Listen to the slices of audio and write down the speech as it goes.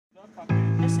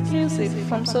Exclusive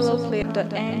from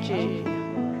soloflame.ng.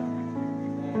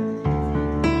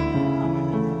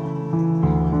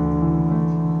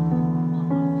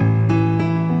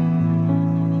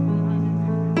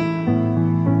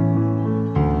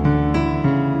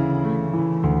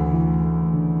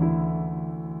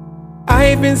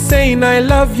 I've been saying I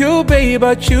love you, babe,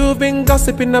 but you've been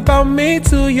gossiping about me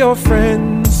to your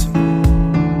friends.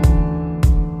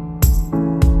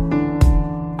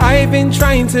 I've been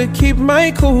trying to keep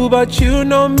my cool, but you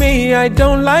know me, I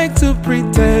don't like to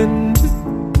pretend.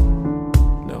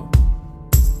 No.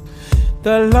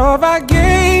 The love I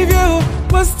gave you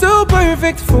was too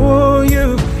perfect for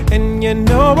you, and you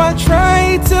know I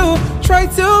tried to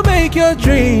make your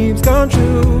dreams come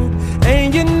true.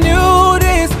 And you knew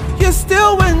this, you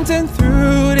still went and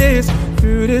threw this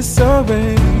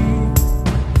away.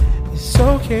 It's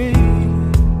okay,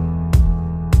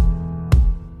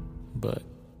 but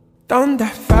don't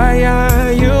that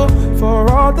fire you for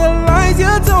all the lies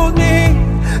you told me?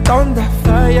 Don't that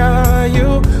fire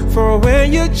you for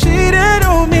when you cheated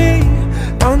on me?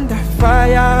 Don't that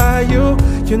fire you?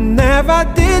 You never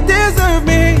did deserve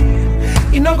me.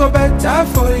 It no go better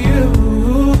for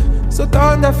you. So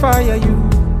don't that fire you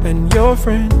and your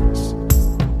friends.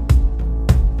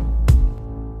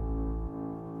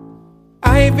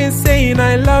 I've been saying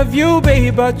I love you,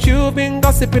 babe, but you've been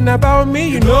gossiping about me.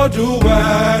 You know do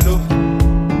well.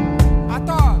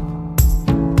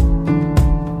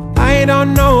 I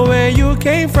don't know where you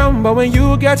came from, but when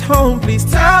you get home, please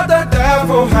tell the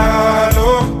devil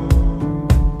hello.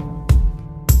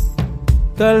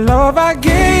 The love I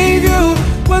gave you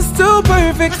was too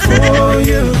perfect for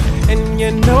you, and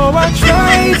you know I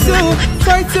tried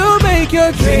to make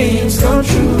your dreams come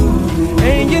true.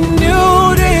 And you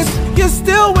knew this, you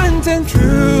still went and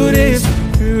threw this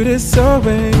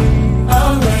away.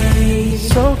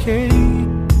 It's okay.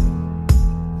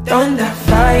 Don't that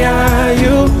fire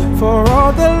you for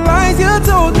all the lies you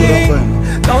told me?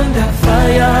 Don't that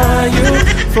fire you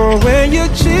for when you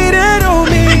cheated on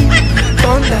me?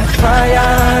 Don't that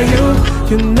fire you?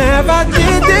 You never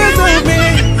did deserve me.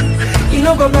 It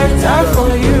no go better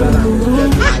for you.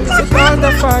 So don't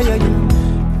that fire you?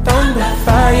 Don't that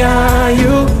fire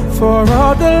you for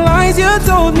all the lies you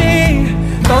told me?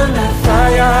 Don't that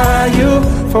fire you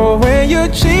for when you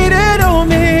cheated on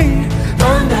me?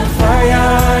 Don't that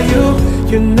fire you?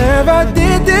 You never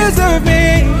did deserve me.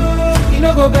 It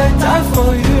no go better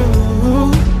for you.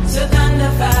 So don't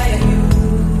that fire you.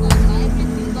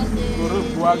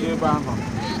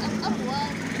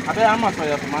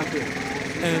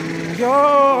 And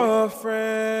your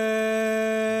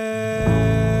friend.